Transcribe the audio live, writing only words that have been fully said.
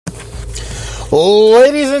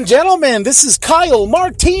Ladies and gentlemen, this is Kyle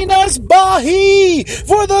Martinez Bahi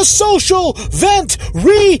for the Social Vent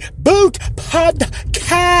Reboot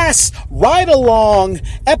Podcast ride-along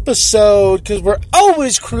episode, because we're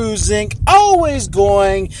always cruising, always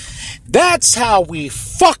going. That's how we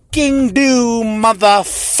fucking do,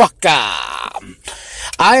 motherfucker.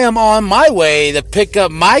 I am on my way to pick up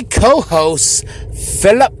my co-host,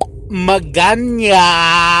 Philip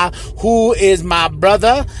Magana, who is my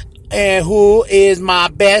brother, and who is my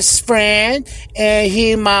best friend, and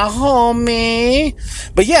he my homie.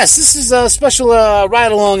 But yes, this is a special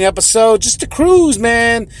ride-along episode, just to cruise,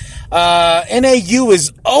 man. NAU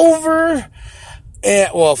is over,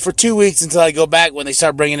 and, for 2 weeks until I go back when they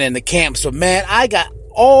start bringing in the camps. But man, I got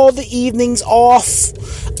all the evenings off.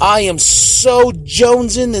 I am so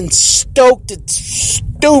jonesing and stoked. It's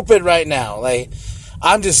stupid right now. Like,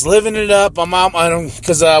 I'm just living it up.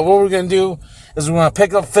 Because what we're going to do is we're going to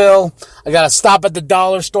pick up Phil. I got to stop at the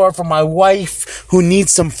dollar store for my wife who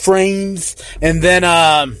needs some frames. And then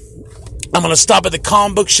I'm going to stop at the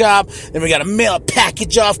comic book shop. Then we got to mail a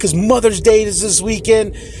package off because Mother's Day is this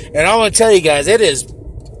weekend. And I want to tell you guys, it is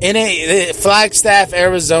Flagstaff,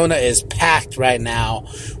 Arizona is packed right now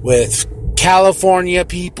with California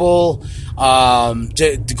people.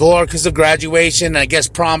 Because of graduation, I guess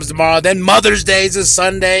prom's tomorrow, then Mother's Day is this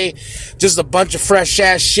Sunday, just a bunch of fresh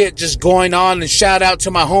ass shit just going on. And shout out to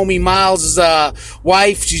my homie Miles'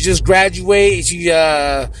 wife. She just graduated.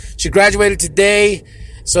 She graduated today,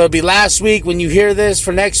 so it'll be last week when you hear this.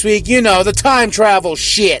 For next week, you know, the time travel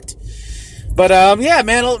shit. But yeah,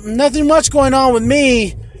 man, nothing much going on with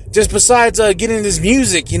me, just besides getting this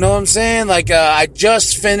music, you know what I'm saying? Like, I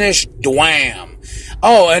just finished Dwam.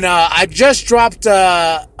 Oh, and I just dropped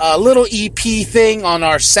a little EP thing on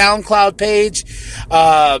our SoundCloud page.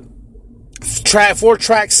 4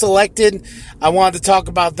 tracks selected. I wanted to talk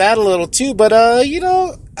about that a little too, but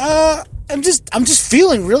I'm just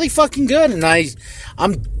feeling really fucking good, and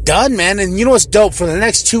I'm done, man. And you know what's dope? For the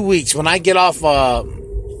next 2 weeks, when I get off my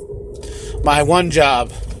one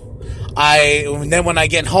job, then when I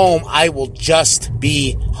get home, I will just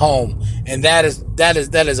be home, and that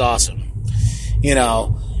is awesome. You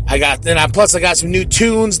know, I got some new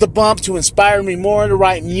tunes to bump to inspire me more to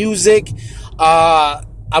write music.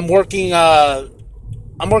 I'm working on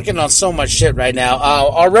so much shit right now.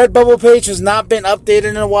 Our Redbubble page has not been updated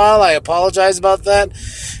in a while. I apologize about that.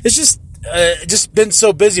 It's just been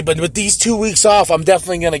so busy. But with these 2 weeks off, I'm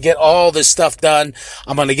definitely going to get all this stuff done.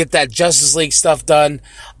 I'm going to get that Justice League stuff done.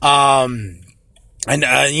 And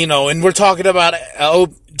we're talking about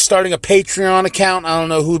starting a Patreon account. I don't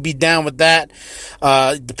know who'd be down with that,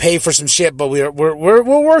 to pay for some shit, but we're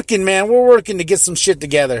working, man. We're working to get some shit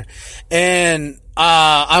together. And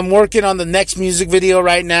I'm working on the next music video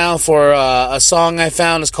right now for a song I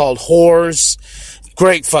found. It's called Whores.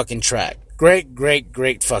 Great fucking track.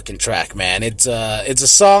 Great fucking track, man. It's a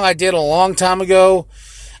song I did a long time ago,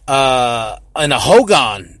 in a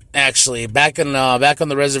Hogan, actually, back on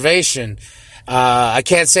the reservation. I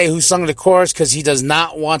can't say who sung the chorus because he does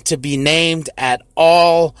not want to be named at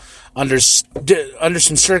all under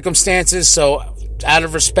some circumstances. So out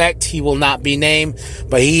of respect, he will not be named,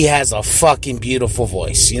 but he has a fucking beautiful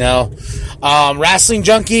voice, you know. Wrestling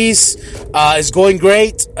Junkies is going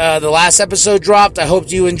great. The last episode dropped. I hope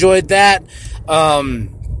you enjoyed that.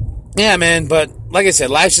 Yeah, man, but like I said,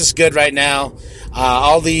 life's just good right now.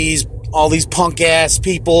 All these punk ass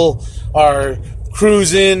people are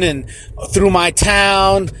cruising and through my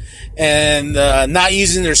town and not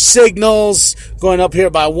using their signals, going up here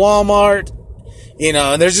by Walmart, you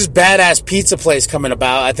know. And there's just badass pizza place coming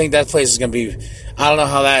about. I think that place is gonna be, I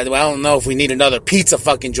don't know if we need another pizza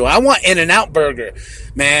fucking joint. I want In-N-Out Burger,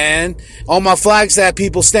 man. All my Flagstaff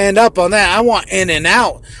people stand up on that. I want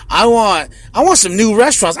In-N-Out. I want some new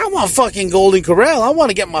restaurants. I want fucking Golden Corral. I want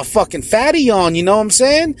to get my fucking fatty on, you know what I'm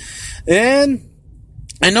saying? And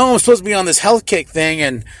I know I'm supposed to be on this health kick thing,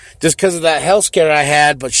 and just because of that health scare I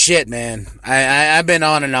had, but shit, man, I've been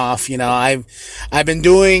on and off, you know. I've been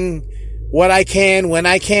doing what I can when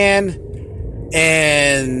I can,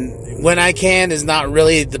 and when I can is not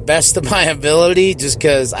really the best of my ability, just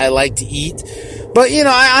because I like to eat. But, you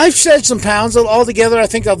know, I've shed some pounds altogether. I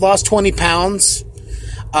think I've lost 20 pounds.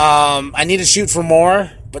 I need to shoot for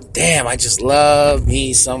more, but damn, I just love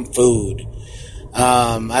me some food.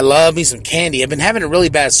 I love me some candy. I've been having a really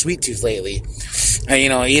bad sweet tooth lately.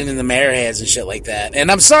 Eating the Mareheads and shit like that.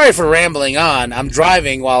 And I'm sorry for rambling on. I'm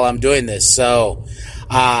driving while I'm doing this. So,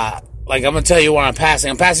 I'm going to tell you where I'm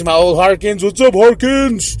passing. I'm passing my old Harkins. What's up,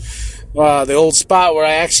 Harkins? The old spot where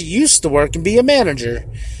I actually used to work and be a manager.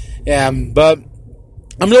 Yeah, but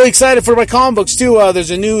I'm really excited for my comic books, too.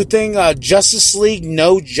 There's a new thing, Justice League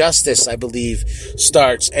No Justice, I believe,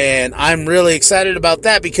 starts. And I'm really excited about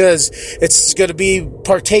that because it's going to be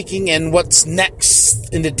partaking in what's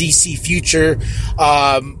next in the DC future.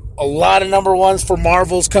 A lot of number ones for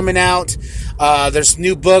Marvel's coming out. There's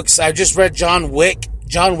new books. I just read John Wick.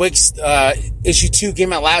 John Wick's issue 2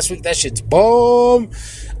 came out last week. That shit's bomb.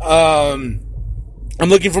 I'm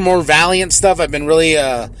looking for more Valiant stuff. I've been really...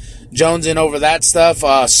 jonesing over that stuff.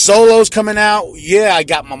 Solo's coming out. Yeah, I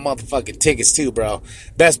got my motherfucking tickets too, bro.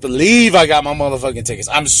 Best believe I got my motherfucking tickets.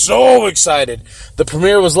 I'm so excited. The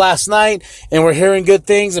premiere was last night, and we're hearing good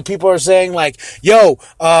things, and people are saying like, yo,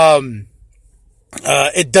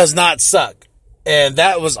 it does not suck. And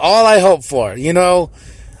that was all I hoped for, you know?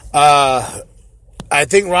 I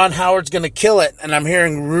think Ron Howard's gonna kill it, and I'm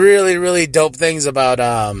hearing really, really dope things about,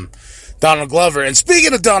 Donald Glover. And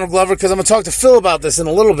speaking of Donald Glover, because I'm going to talk to Phil about this in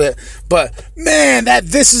a little bit, but man, that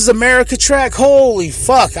This Is America track, holy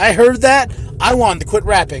fuck, I heard that, I wanted to quit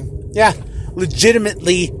rapping. Yeah,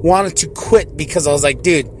 legitimately wanted to quit because I was like,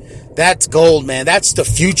 dude, that's gold, man. That's the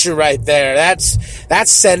future right there.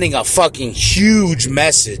 That's sending a fucking huge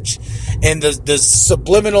message. And the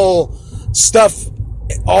subliminal stuff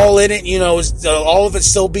all in it, you know, all of it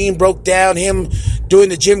still being broke down, him doing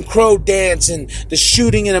the Jim Crow dance and the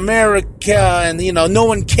shooting in America and, you know, no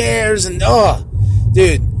one cares and,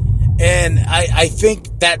 dude. And I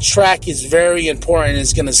think that track is very important.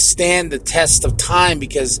 It's going to stand the test of time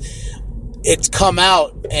because it's come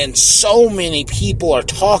out and so many people are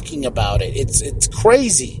talking about it. It's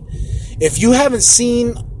crazy. If you haven't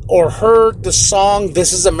seen or heard the song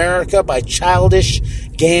This Is America by Childish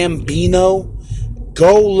Gambino,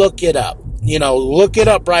 go look it up. You know, look it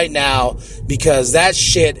up right now because that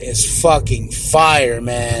shit is fucking fire,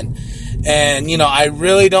 man. And, you know, I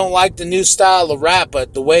really don't like the new style of rap,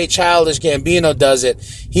 but the way Childish Gambino does it,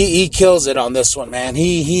 he kills it on this one, man.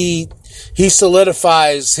 He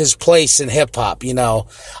solidifies his place in hip-hop, you know.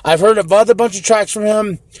 I've heard a bunch of tracks from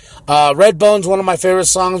him. Redbone's one of my favorite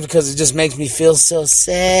songs because it just makes me feel so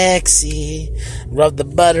sexy. Rub the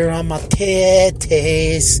butter on my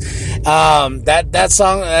titties. That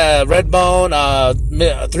song, Redbone,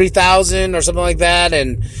 3000 or something like that.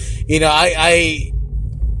 And, you know,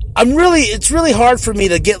 it's really hard for me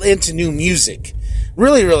to get into new music.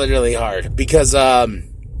 Really, really, really hard because, you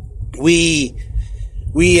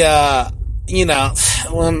know,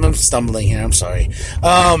 well, I'm stumbling here. I'm sorry.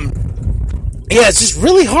 Yeah, it's just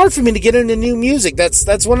really hard for me to get into new music.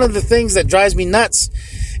 That's one of the things that drives me nuts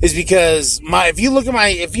is because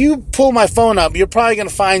if you pull my phone up, you're probably going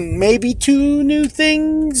to find maybe 2 new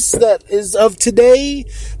things that is of today,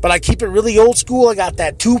 but I keep it really old school. I got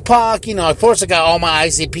that Tupac, you know, of course I got all my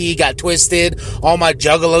ICP, got Twisted, all my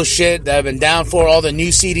Juggalo shit that I've been down for, all the new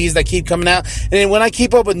CDs that keep coming out. And then when I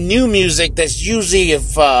keep up with new music, that's usually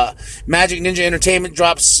if, Magic Ninja Entertainment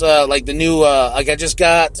drops, like the new, like I just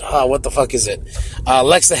got, what the fuck is it?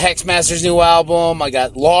 Lex the Hexmaster's new album. I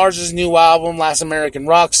got Lars's new album, Last American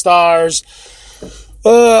Rock Stars.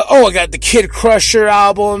 I got the Kid Crusher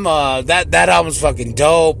album. That album's fucking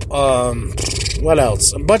dope. What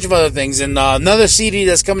else? A bunch of other things. And another CD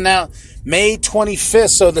that's coming out May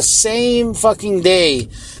 25th. So the same fucking day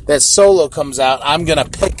that Solo comes out, I'm gonna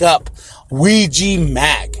pick up Ouija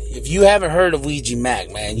Mac. If you haven't heard of Ouija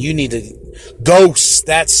Mac, man, you need to. Ghost.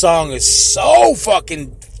 That song is so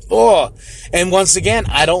fucking. And once again,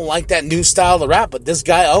 I don't like that new style of rap, but this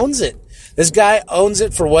guy owns it. This guy owns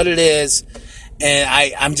it for what it is, and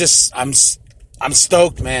I'm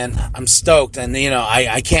stoked, man. I'm stoked, and you know,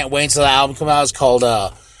 I can't wait until the album comes out. It's called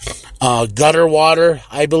Gutter Water,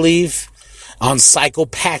 I believe, on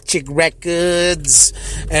Psychopathic Records,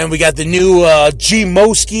 and we got the new G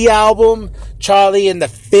Mosky album, Charlie and the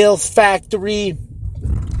Filth Factory.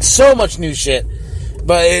 So much new shit,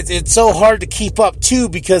 but it's so hard to keep up too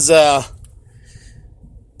because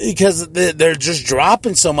they're just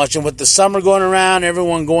dropping so much, and with the summer going around,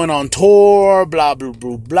 everyone going on tour, blah, blah,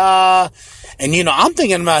 blah, blah. And, you know, I'm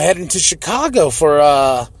thinking about heading to Chicago for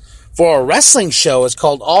a wrestling show. It's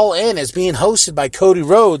called All In. It's being hosted by Cody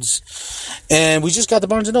Rhodes, and we just got the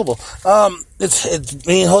Barnes & Noble. It's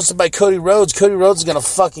being hosted by Cody Rhodes. Cody Rhodes is going to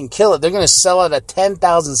fucking kill it. They're going to sell out a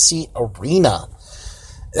 10,000 seat arena.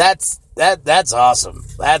 That's awesome.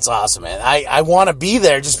 That's awesome, man. I want to be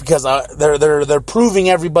there just because they're proving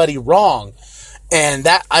everybody wrong. And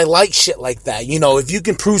that, I like shit like that. You know, if you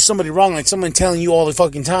can prove somebody wrong, like someone telling you all the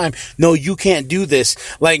fucking time, no, you can't do this.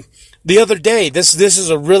 Like, the other day, this is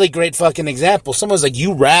a really great fucking example. Someone's like,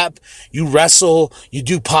 you rap, you wrestle, you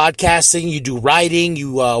do podcasting, you do writing,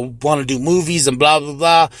 you, want to do movies and blah, blah,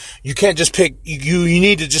 blah. You can't just pick, you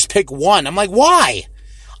need to just pick one. I'm like, why?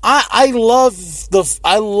 I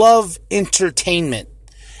love entertainment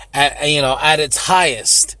at its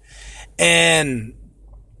highest. And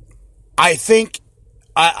I think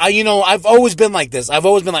I've always been like this. I've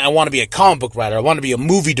always been like, I want to be a comic book writer. I want to be a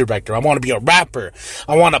movie director. I want to be a rapper.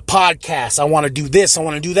 I want a podcast. I want to do this. I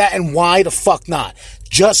want to do that. And why the fuck not?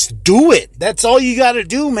 Just do it. That's all you got to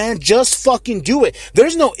do, man. Just fucking do it.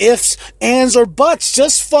 There's no ifs, ands, or buts.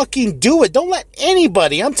 Just fucking do it. Don't let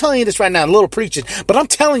anybody, I'm telling you this right now, a little preaching, but I'm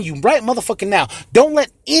telling you right motherfucking now, don't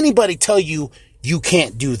let anybody tell you you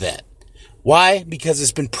can't do that. Why? Because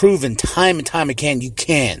it's been proven time and time again you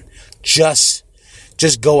can. Just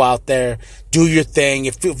go out there, do your thing.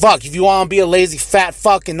 If you want to be a lazy fat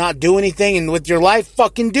fuck and not do anything and with your life,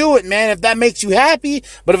 fucking do it, man. If that makes you happy.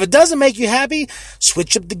 But if it doesn't make you happy,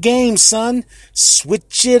 switch up the game, son.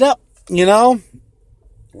 Switch it up,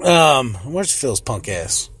 Where's Phil's punk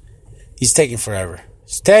ass? He's taking forever.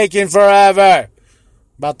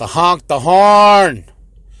 About to honk the horn.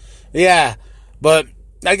 Yeah, but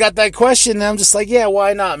I got that question, and I'm just like, yeah,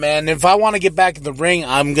 why not, man? If I want to get back in the ring,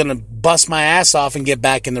 I'm going to bust my ass off and get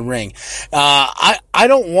back in the ring. I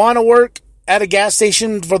don't want to work at a gas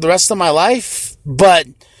station for the rest of my life, but,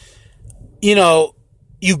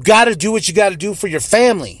 you got to do what you got to do for your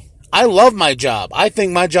family. I love my job. I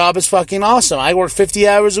think my job is fucking awesome. I work 50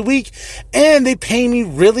 hours a week, and they pay me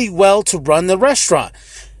really well to run the restaurant.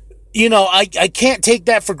 I can't take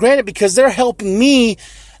that for granted because they're helping me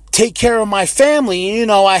take care of my family.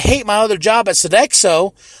 I hate my other job at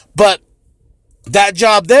Sodexo, but that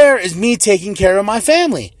job there is me taking care of my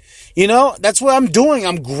family. That's what I'm doing.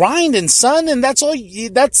 I'm grinding, son. And that's all,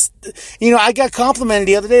 I got complimented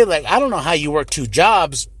the other day. Like, I don't know how you work 2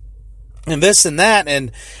 jobs and this and that,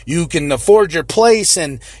 and you can afford your place,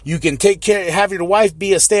 and you can have your wife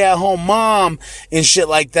be a stay-at-home mom and shit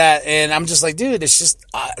like that. And I'm just like, dude, it's just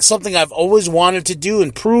something I've always wanted to do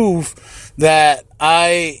and prove that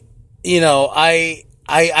I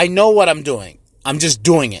know what I'm doing. I'm just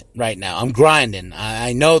doing it right now. I'm grinding.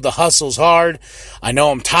 I know the hustle's hard. I know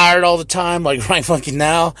I'm tired all the time, like right fucking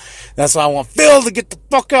now. That's why I want Phil to get the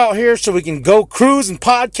fuck out here so we can go cruise and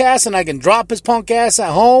podcast and I can drop his punk ass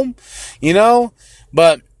at home,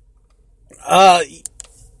 But,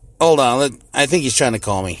 hold on. I think he's trying to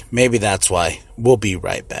call me. Maybe that's why. We'll be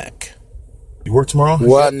right back. You work tomorrow?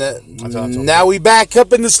 What? Now we back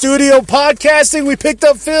up in the studio podcasting. We picked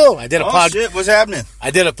up Phil. Shit, what's happening?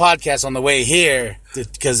 I did a podcast on the way here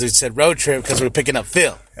because it said road trip because we were picking up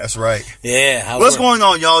Phil. That's right. Yeah. What's going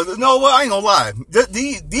on, y'all? No, well, I ain't gonna lie.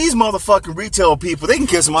 These motherfucking retail people, they can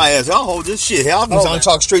kiss my ass. I'll hold this shit. Hell, I'm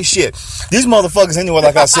talk straight shit. These motherfuckers, anyway,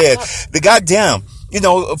 like I said, the goddamn,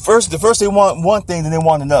 first they want one thing, then they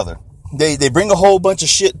want another. They bring a whole bunch of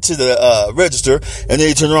shit to the register, and then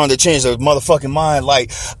they turn around, they change their motherfucking mind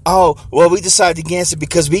like, oh, well, we decided against it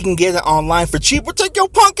because we can get it online for cheap. Well, take your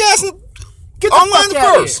punk ass and get online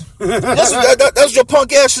first. That's what your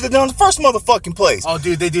punk ass should have done in the first motherfucking place. Oh,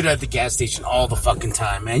 dude, they do that at the gas station all the fucking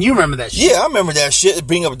time, man. You remember that shit? Yeah, I remember that shit. They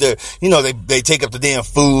bring up they take up the damn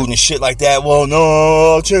food and shit like that. Well,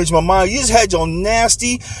 no, I'll change my mind. You just had your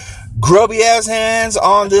nasty, grubby ass hands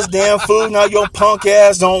on this damn food. Now your punk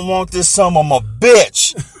ass don't want this son of a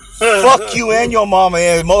bitch. Fuck you and your mama,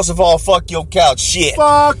 and most of all, fuck your couch. Shit.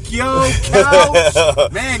 Fuck your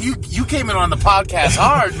couch. Man, you came in on the podcast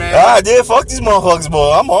hard, man. I did. Fuck these motherfuckers,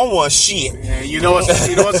 boy. I'm on one. Shit. Yeah, you know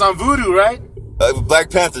what's on Voodoo, right? Black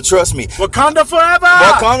Panther, trust me. Wakanda forever!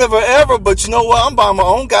 Wakanda forever, but you know what? I'm buying my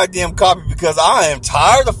own goddamn copy because I am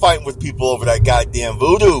tired of fighting with people over that goddamn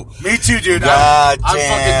voodoo. Me too, dude. I'm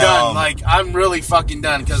fucking done. Like, I'm really fucking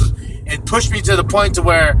done because it pushed me to the point to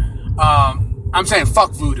where I'm saying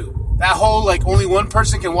fuck voodoo. That whole, like, only one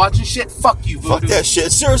person can watch and shit, fuck you, voodoo. Fuck that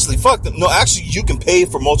shit. Seriously, fuck them. No, actually, you can pay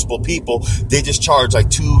for multiple people. They just charge like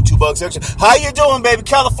 $2 extra. How you doing, baby?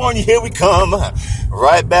 California, here we come.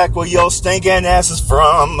 Right back where your stinking ass is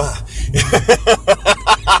from.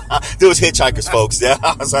 There was hitchhikers, folks. Yeah,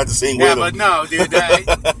 I was had to sing with them. Yeah, but no, dude.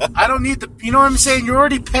 I don't need the... You know what I'm saying? You're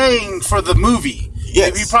already paying for the movie.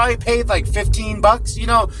 Yes. You probably paid like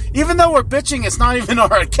 $15, even though we're bitching, it's not even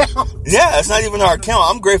our account. Yeah, it's not even our account.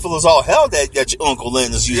 I'm grateful as all hell that your Uncle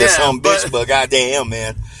Lynn is using some bitch, but goddamn,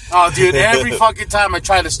 man. Oh, dude, every fucking time I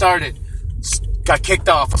try to start it, got kicked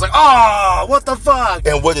off. I was like, oh, what the fuck?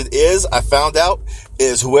 And what it is, I found out,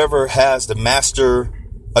 is whoever has the master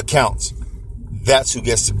account, that's who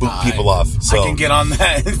gets to boot people off. So I can get on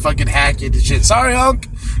that and fucking hack it and shit. Sorry, Unc.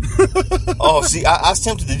 Oh, see, I was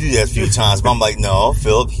tempted to do that a few times, but I'm like, no,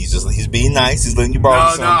 Philip, he's being nice. He's letting you borrow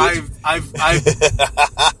something. I've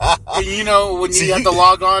when you have to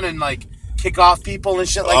log on and like kick off people and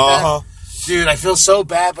shit like that. Dude, I feel so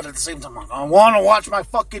bad, but at the same time, I want to watch my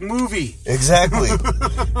fucking movie. Exactly.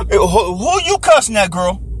 Who you cussing that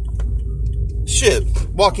girl? Shit,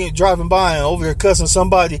 driving by and over here cussing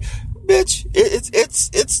somebody. Bitch,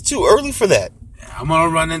 it's too early for that. I'm gonna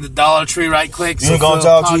run into Dollar Tree right quick. You're gonna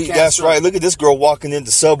Dollar Tree? That's right. Look at this girl walking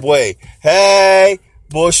into Subway. Hey,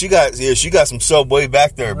 boy, she got some Subway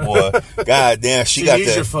back there, boy. God damn, she got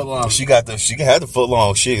that. Foot long. She had the foot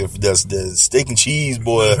long. She does the steak and cheese,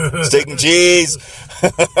 boy. Steak and cheese.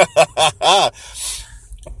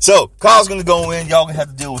 So Kyle's gonna go in. Y'all gonna have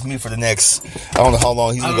to deal with me for the next. I don't know how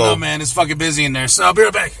long he's gonna go. I don't know, man. It's fucking busy in there. So I'll be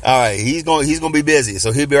right back. All right, he's gonna be busy,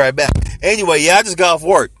 so he'll be right back. Anyway, I just got off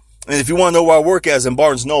work. And if you want to know where I work as in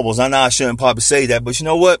Barnes & Nobles, I know I shouldn't probably say that, but you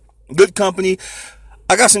know what? Good company.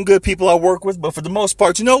 I got some good people I work with, but for the most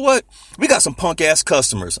part, you know what? We got some punk ass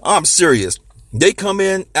customers. I'm serious. They come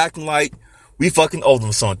in acting like we fucking owe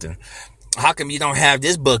them something. How come you don't have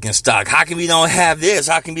this book in stock? How come you don't have this?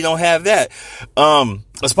 How come you don't have that?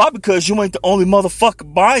 It's probably because you ain't the only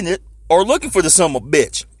motherfucker buying it or looking for the son of a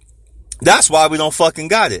bitch. That's why we don't fucking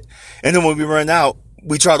got it. And then when we run out,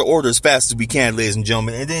 we try to order as fast as we can, ladies and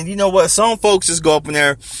gentlemen. And then, you know what? Some folks just go up in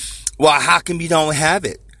there, well, how come you don't have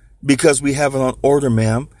it? Because we have it on order,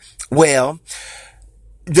 ma'am. Well,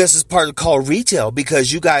 this is part of called retail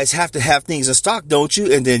because you guys have to have things in stock, don't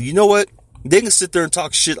you? And then, you know what? They can sit there and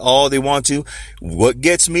talk shit all they want to. What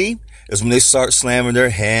gets me is when they start slamming their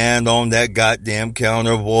hand on that goddamn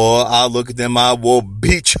counter, boy. I look at them, I will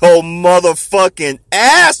beat your motherfucking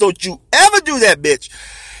ass. Don't you ever do that, bitch.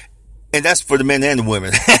 And that's for the men and the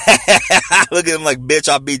women. Look at them like, bitch,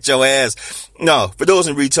 I'll beat your ass. No, for those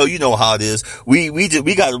in retail, you know how it is. We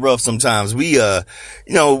got it rough sometimes. We put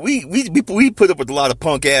up with a lot of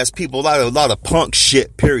punk ass people, a lot of punk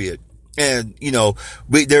shit, period. And, you know,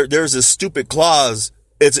 there's a stupid clause.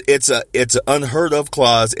 It's an unheard of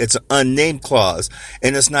clause. It's an unnamed clause.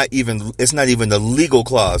 And it's not even the legal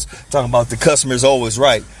clause. Talking about the customer's always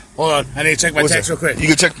right. Hold on, I need to check my text real quick. You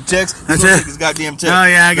can check the text? That's check his goddamn text. Oh,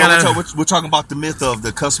 yeah, I gotta... We're talking about the myth of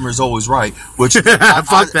the customer's always right, which...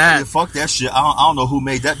 Fuck that. Fuck that shit. I don't know who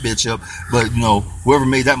made that bitch up, but, you know, whoever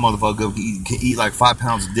made that motherfucker can eat like 5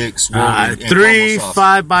 pounds of dick. 3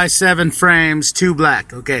 5x7 frames, 2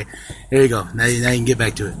 black. Okay, there you go. Now you can get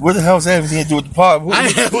back to it. What the hell is that anything to do with the pod?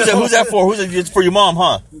 Who's that for? It's for your mom,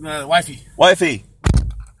 huh? Wifey.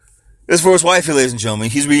 It's for his wifey, ladies and gentlemen.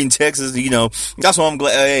 He's reading texts, you know. That's why I'm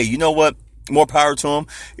glad. Hey, you know what? More power to them.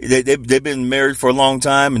 They've been married for a long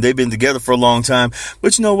time, and they've been together for a long time.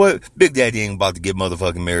 But you know what? Big Daddy ain't about to get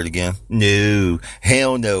motherfucking married again. No.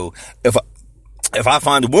 Hell no. If I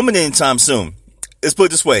find a woman anytime soon, let's put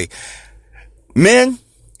it this way. Men,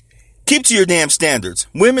 keep to your damn standards.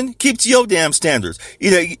 Women, keep to your damn standards.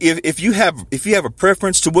 You know, if you have a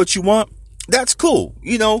preference to what you want, that's cool.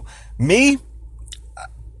 You know, me,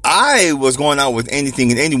 I was going out with anything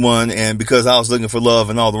and anyone, and because I was looking for love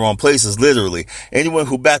in all the wrong places, literally. Anyone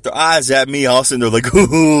who bat their eyes at me, I was sitting there like,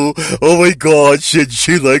 oh my God, shit,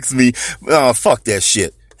 she likes me. Oh, fuck that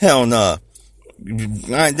shit. Hell nah.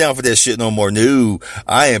 I ain't down for that shit no more. No,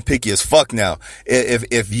 I am picky as fuck now.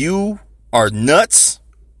 If you are nuts,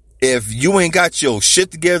 if you ain't got your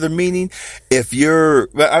shit together, meaning if you're,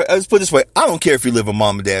 let's put it this way, I don't care if you live with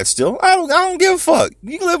mom and dad still. I don't give a fuck.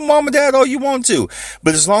 You can live with mom and dad all you want to,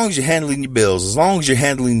 but as long as you're handling your bills, as long as you're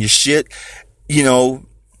handling your shit, you know,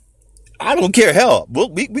 I don't care. Hell,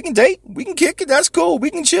 we can date, we can kick it. That's cool.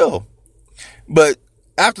 We can chill. But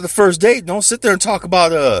after the first date, don't sit there and talk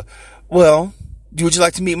about, well, would you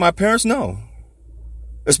like to meet my parents? No.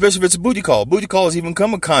 Especially if it's a booty call. Booty calls even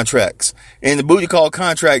come with contracts. And the booty call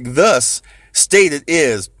contract thus stated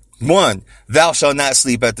is, 1, thou shalt not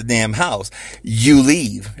sleep at the damn house. You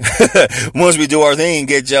leave. Once we do our thing,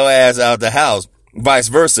 get your ass out the house. Vice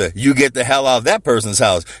versa. You get the hell out of that person's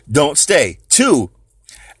house. Don't stay. 2,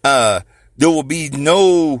 there will be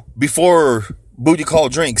no before booty call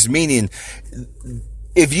drinks, meaning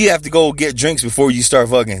if you have to go get drinks before you start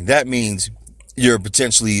fucking, that means you're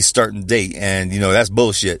potentially starting to date, and you know that's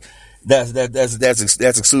bullshit. That's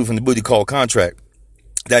excluded from the booty call contract.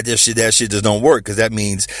 That shit just don't work, because that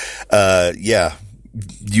means,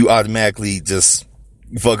 you automatically just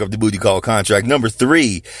fuck up the booty call contract. Number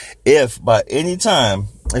 3, if at any time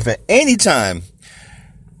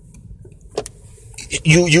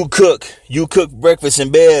you cook breakfast in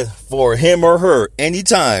bed for him or her,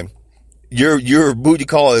 anytime your booty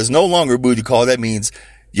call is no longer a booty call, that means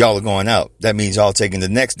y'all are going out. That means y'all taking the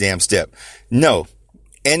next damn step. No.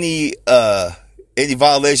 Any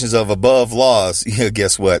violations of above laws,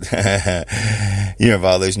 guess what? you're in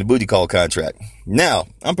violation of the booty call contract. Now,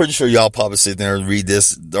 I'm pretty sure y'all probably sit there and read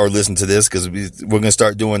this or listen to this because we're going to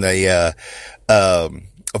start doing a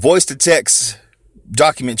voice to text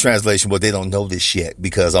document translation, but they don't know this shit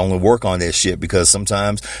because I only work on this shit because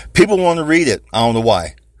sometimes people want to read it. I don't know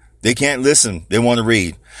why. They can't listen. They want to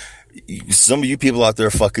read. Some of you people out there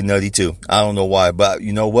are fucking nutty too. I don't know why, but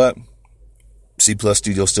you know what? C Plus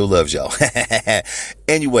Studio still loves y'all.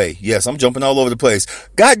 Anyway, yes, I'm jumping all over the place.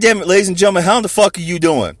 God damn it, ladies and gentlemen, how the fuck are you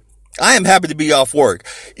doing? I am happy to be off work.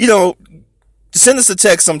 You know, send us a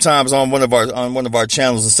text sometimes on one of our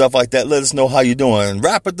channels and stuff like that. Let us know how you're doing.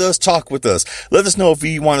 Rap with us, talk with us. Let us know if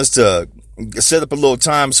you want us to set up a little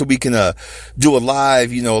time so we can do a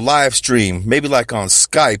live stream, maybe like on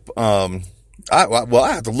Skype. I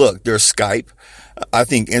have to look. There's Skype. I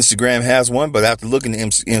think Instagram has one, but I have to look into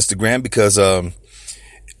Instagram because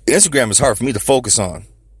Instagram is hard for me to focus on.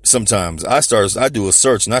 Sometimes I do a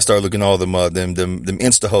search and I start looking at all them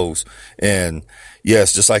Insta hoes. And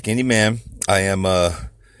yes, just like any man, I am I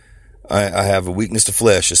have a weakness to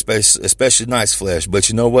flesh, especially nice flesh. But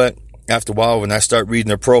you know what? After a while, when I start reading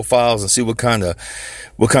their profiles and see what kind of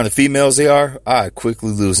females they are, I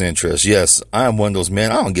quickly lose interest. Yes, I am one of those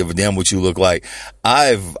men. I don't give a damn what you look like.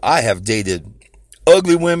 I have dated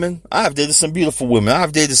ugly women. I have dated some beautiful women.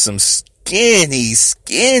 I've dated some skinny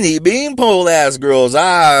beanpole ass girls.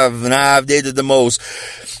 I've dated the most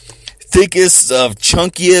thickest of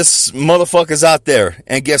chunkiest motherfuckers out there.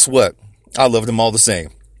 And guess what? I love them all the same.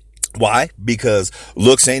 Why? Because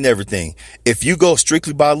looks ain't everything. If you go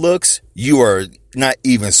strictly by looks, you are not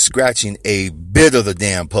even scratching a bit of the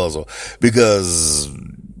damn puzzle because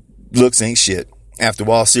looks ain't shit. After a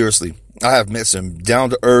while, seriously, I have met some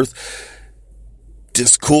down to earth,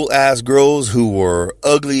 just cool ass girls who were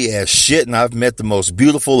ugly as shit. And I've met the most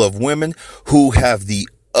beautiful of women who have the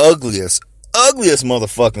ugliest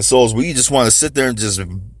motherfucking souls where you just want to sit there and just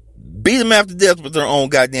beat them after death with their own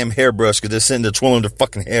goddamn hairbrush because they're sitting there twirling their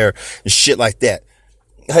fucking hair and shit like that.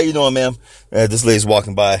 How you doing, ma'am? This lady's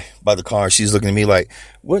walking by the car and she's looking at me like,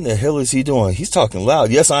 what in the hell is he doing? He's talking loud.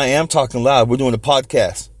 Yes, I am talking loud. We're doing a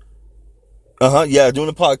podcast. Yeah, doing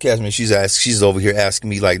a podcast, man. She's over here asking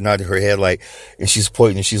me, like, nodding her head, like, and she's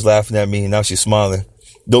pointing and she's laughing at me and now she's smiling.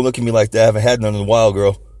 Don't look at me like that. I haven't had none in a while,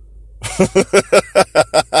 girl.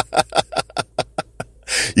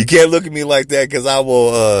 You can't look at me like that because I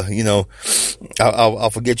will, I'll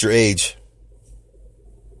forget your age.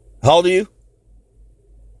 How old are you?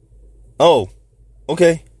 Oh,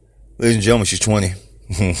 okay. Ladies and gentlemen, she's 20.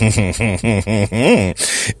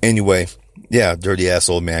 Anyway, yeah, dirty ass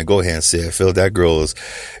old man. Go ahead and say it. Phil, that girl is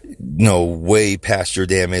way past your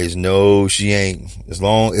damn age. No, she ain't. As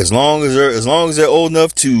long as they're old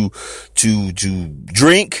enough to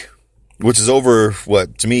drink, which is over,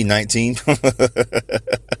 what, to me, 19.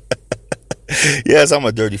 Yes, I'm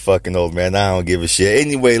a dirty fucking old man. I don't give a shit.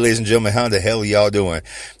 Anyway, ladies and gentlemen, how the hell are y'all doing?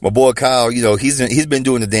 My boy Kyle, he's been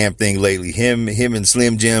doing the damn thing lately. Him and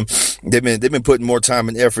Slim Jim, they've been putting more time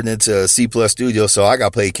and effort into C Plus Studio, so I got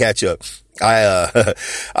to play catch up.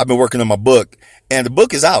 I've been working on my book, and the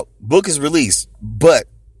book is out. Book is released, but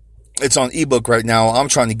it's on ebook right now. I'm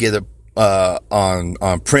trying to get it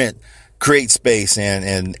on print. CreateSpace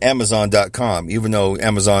and Amazon.com, even though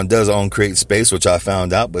Amazon does own CreateSpace, which I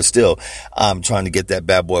found out, but still, I'm trying to get that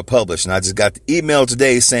bad boy published. And I just got the email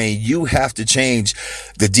today saying you have to change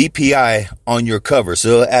the DPI on your cover.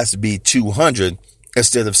 So it has to be 200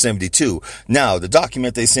 instead of 72. Now, the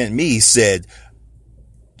document they sent me said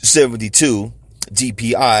 72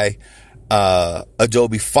 DPI,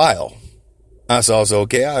 Adobe file. I said, also,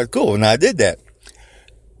 okay, all right, cool. And I did that.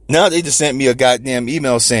 Now they just sent me a goddamn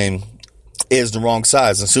email saying, is the wrong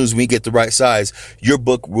size. As soon as we get the right size, your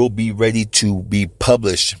book will be ready to be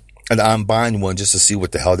published. And I'm buying one just to see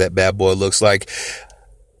what the hell that bad boy looks like.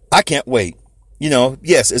 I can't wait.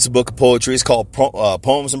 Yes, it's a book of poetry. It's called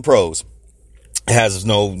Poems and Prose. It has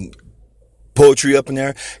no poetry up in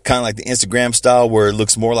there, kind of like the Instagram style where it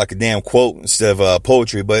looks more like a damn quote instead of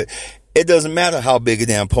poetry. But it doesn't matter how big a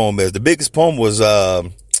damn poem is. The biggest poem was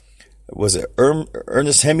it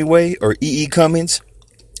Ernest Hemingway or E.E. Cummings?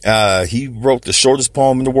 He wrote the shortest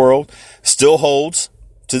poem in the world, still holds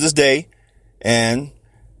to this day, and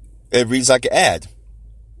it reads like an ad.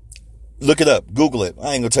 Look it up, Google it.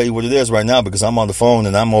 I ain't gonna tell you what it is right now because I'm on the phone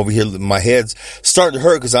and I'm over here, my head's starting to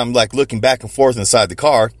hurt because I'm like looking back and forth inside the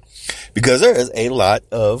car because there is a lot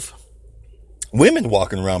of women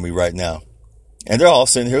walking around me right now. And they're all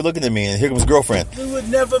sitting here looking at me, and here comes girlfriend. You would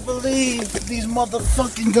never believe these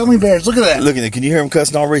motherfucking gummy bears. Look at that. Looking at, can you hear him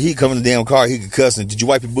cussing already? He come in the damn car, he could cuss. Did you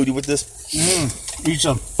wipe your booty with this? Eat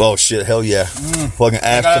some. Oh shit, hell yeah. Fucking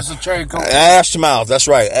ass to mouth. That's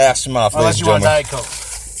right, ass to mouth. Unless you want Diet Coke.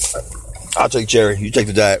 I'll take cherry. You take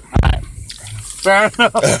the diet. Alright. Fair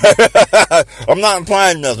enough. I'm not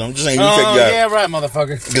implying nothing. I'm just saying you take the diet. Yeah, right,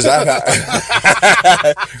 motherfucker. Because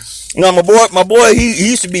no, my boy, he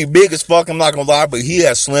used to be big as fuck. I'm not gonna lie, but he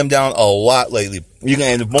has slimmed down a lot lately.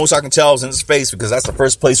 And the most I can tell is in his face, because that's the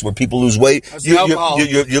first place where people lose weight.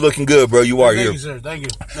 You're looking good, bro. You are. Thank you, sir. Thank you.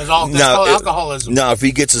 That's called alcoholism. Now, if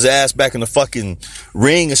he gets his ass back in the fucking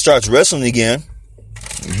ring and starts wrestling again,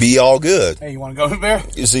 be all good. Hey, you want a gummy bear?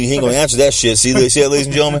 You see, he ain't gonna answer that shit. See that, ladies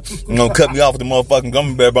and gentlemen? You're gonna cut me off with the motherfucking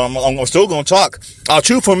gummy bear, but I'm still gonna talk. I'll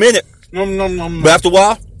chew for a minute. But after a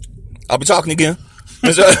while, I'll be talking again.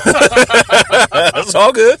 It's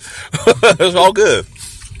all good. It's all good.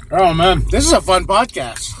 Oh man, this is a fun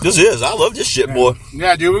podcast. This is. I love this shit, boy.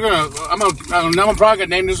 Yeah, dude. I'm probably gonna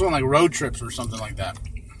name this one like Road Trips or something like that.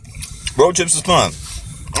 Road Trips is fun.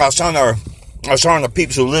 I was telling the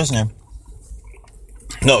peeps who are listening.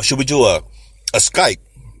 No, should we do a Skype?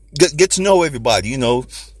 Get to know everybody. You know,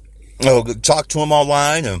 talk to them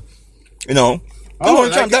online, and you know. I was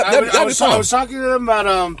talking to them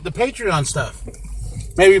about the Patreon stuff.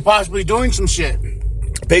 Maybe possibly doing some shit.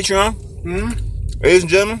 Patreon? Mm-hmm. Ladies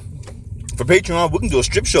and gentlemen, for Patreon, we can do a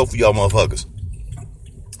strip show for y'all motherfuckers.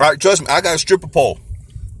 Alright, trust me, I got a stripper pole.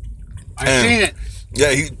 I've seen it.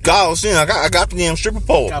 Yeah, God was saying, I got the damn stripper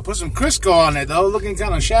pole. Gotta put some Crisco on it, though, looking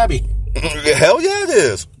kind of shabby. Hell yeah, it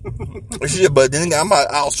is. Shit, but then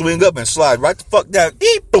I'll swing up and slide right the fuck down.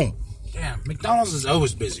 Boom. Yeah, McDonald's is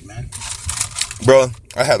always busy, man. Bro,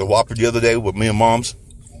 I had a Whopper the other day with me and Moms.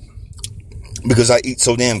 Because I eat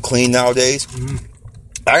so damn clean nowadays. Mm-hmm.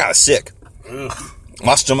 I got sick. Ugh.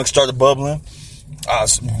 My stomach started bubbling.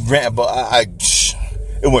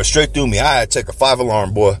 It went straight through me. I had to take a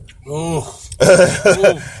 5-alarm, boy.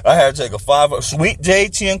 I had to take a 5 Sweet J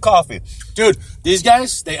Tea and coffee. Dude, these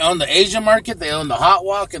guys, they own the Asian market, they own the Hot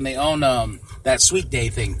Walk, and they own that Sweet Day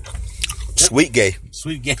thing. Sweet Gay.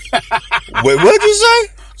 Sweet Gay. Wait, what'd you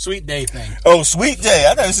say? Sweet Day thing. Oh, Sweet Day.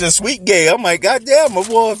 I thought it said Sweet Gay. I'm like, goddamn,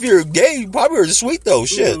 well, if you're gay, you probably heard of sweet though.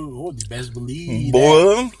 Shit. Ooh, you best believe.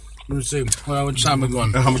 Boy. Let me see. How much time we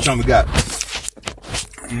going? How much time we got?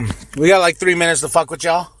 We got like 3 minutes to fuck with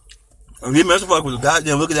y'all. 3 minutes to fuck with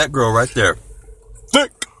goddamn. Look at that girl right there.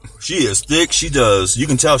 Thick. She is thick. She does. You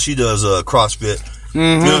can tell she does CrossFit.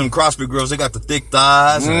 Mm-hmm. You know, CrossFit girls, they got the thick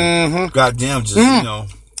thighs. And goddamn, just, you know.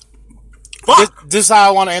 This is how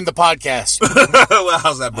I want to end the podcast. Well,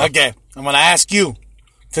 how's that, bro? Okay. I'm going to ask you,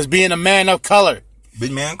 because being a man of color.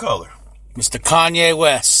 Big man of color. Mr. Kanye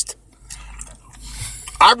West.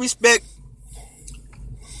 I respect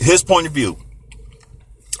his point of view.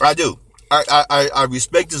 I do. I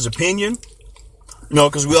respect his opinion. You know,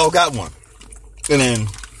 because we all got one.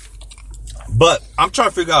 But I'm trying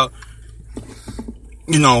to figure out,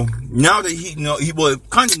 you know, now that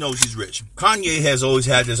Kanye knows he's rich. Kanye has always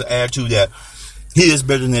had this attitude that he is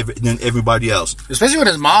better than everybody else. Especially when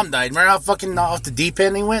his mom died. Remember how fucking off the deep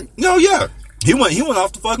end he went? No, yeah. He went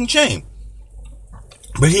off the fucking chain.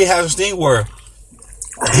 But he has this thing where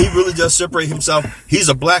he really does separate himself. He's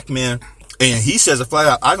a black man, and he says it flat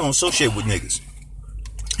out, I don't associate with niggas.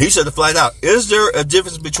 He said it flat out. Is there a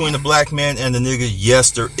difference between the black man and the nigga?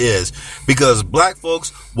 Yes, there is. Because black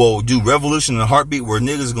folks will do revolution in a heartbeat where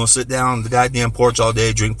niggas are going to sit down on the goddamn porch all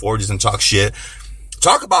day, drink 40s, and talk shit.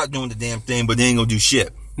 Talk about doing the damn thing, but they ain't going to do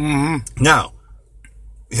shit. Mm-hmm. Now,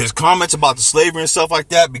 his comments about the slavery and stuff like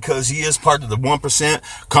that, because he is part of the 1%.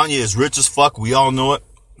 Kanye is rich as fuck. We all know it.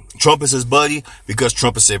 Trump is his buddy because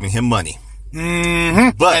Trump is saving him money.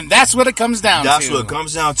 Mm-hmm. But and that's what it comes down to. That's what it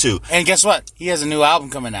comes down to. And guess what? He has a new album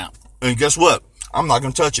coming out. And guess what? I'm not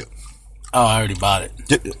going to touch it. Oh, I already bought it.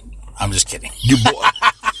 I'm just kidding. You boy.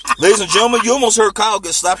 Ladies and gentlemen, you almost heard Kyle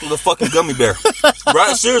get slapped with a fucking gummy bear.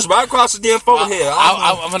 Right? Seriously, right across the damn forehead.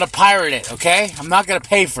 I'm going to pirate it, okay? I'm not going to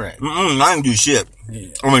pay for it. I didn't do shit. Yeah.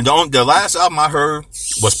 I mean, the last album I heard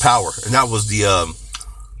was Power. And that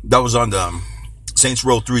was on the Saints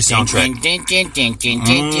Row 3 soundtrack.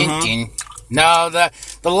 No, the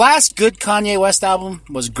last good Kanye West album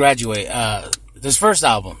was Graduate. His first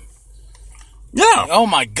album. Yeah. Oh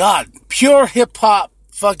my God. Pure hip hop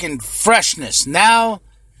fucking freshness. Now,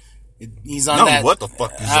 he's on that. What the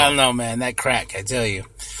fuck is I don't know, man. That crack, I tell you.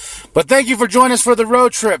 But thank you for joining us for the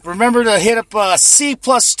road trip. Remember to hit up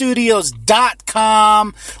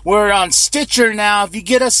cplusstudios.com. We're on Stitcher now. If you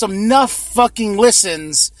get us enough fucking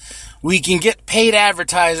listens, We can get paid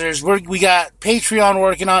advertisers. We got Patreon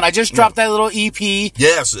working on. I just dropped that little EP.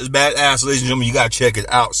 Yes, it's badass, ladies and gentlemen. You gotta check it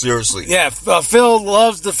out, seriously. Yeah, Phil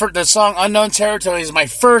loves the song Unknown Territory is my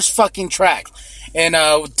first fucking track. And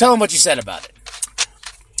tell him what you said about it.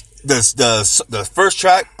 The first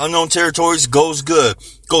track, Unknown Territories, goes good.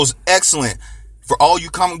 Goes excellent. For all you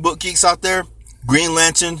comic book geeks out there, Green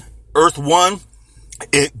Lantern, Earth 1,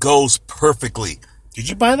 it goes perfectly. Did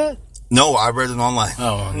you buy that? No, I read it online.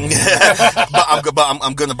 Oh, but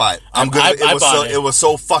I'm gonna buy it. It was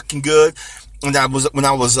so fucking good. And I had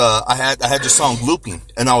the song looping,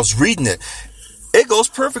 and I was reading it. It goes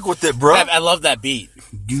perfect with it, bro. I love that beat.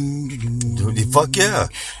 Fuck yeah!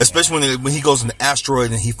 Especially when he goes in the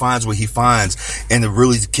asteroid and he finds what he finds, and it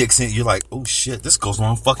really kicks in. You're like, oh shit, this goes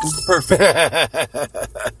along fucking perfect.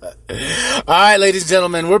 All right, ladies and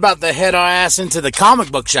gentlemen, we're about to head our ass into the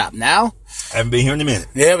comic book shop now. Haven't been here in a minute.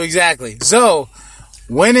 Yeah, exactly. So,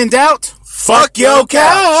 when in doubt, fuck your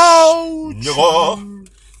couch. No.